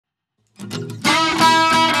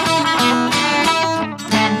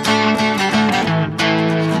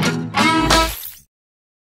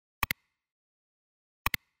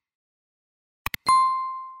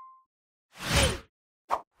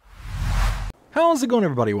How's it going,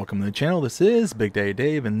 everybody? Welcome to the channel. This is Big Daddy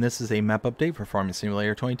Dave, and this is a map update for Farming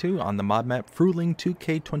Simulator 22 on the mod map Frühling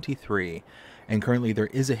 2K23. And currently there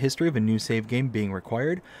is a history of a new save game being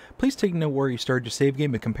required. Please take note where you started your save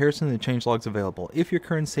game in comparison to the changelogs available. If your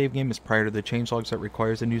current save game is prior to the changelogs that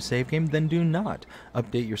requires a new save game, then do not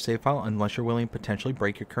update your save file unless you're willing to potentially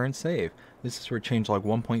break your current save. This is for changelog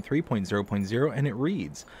 1.3.0.0, and it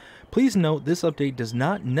reads: please note this update does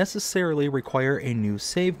not necessarily require a new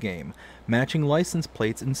save game. Matching license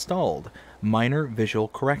plates installed. Minor visual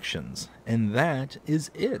corrections. And that is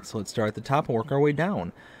it. So let's start at the top and work our way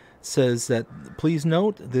down. It says that please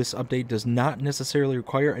note this update does not necessarily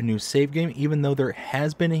require a new save game, even though there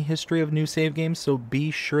has been a history of new save games, so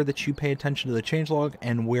be sure that you pay attention to the changelog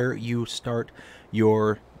and where you start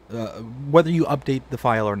your whether you update the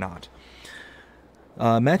file or not.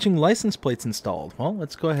 Matching license plates installed. Well,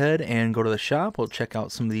 let's go ahead and go to the shop. We'll check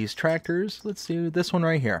out some of these tractors. Let's do this one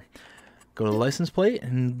right here. Go to the license plate,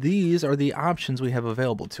 and these are the options we have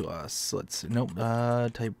available to us. Let's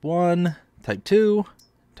type 1, type 2,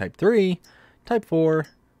 type 3, type 4,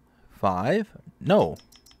 5, no,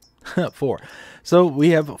 4. So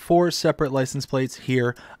we have 4 separate license plates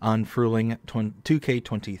here on Frühling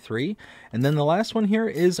 2K23. And then the last one here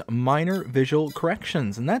is minor visual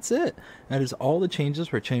corrections. And that's it. That is all the changes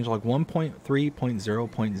for changelog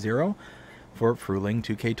 1.3.0.0 for Frühling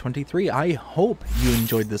 2K23. I hope you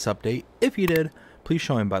enjoyed this update. If you did, please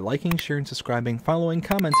show him by liking, sharing, subscribing, following,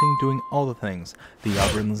 commenting, doing all the things. The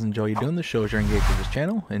algorithms enjoy you doing. The shows you're engaged with this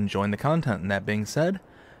channel, enjoying the content. And that being said,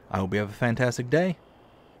 I hope you have a fantastic day.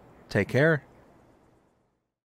 Take care.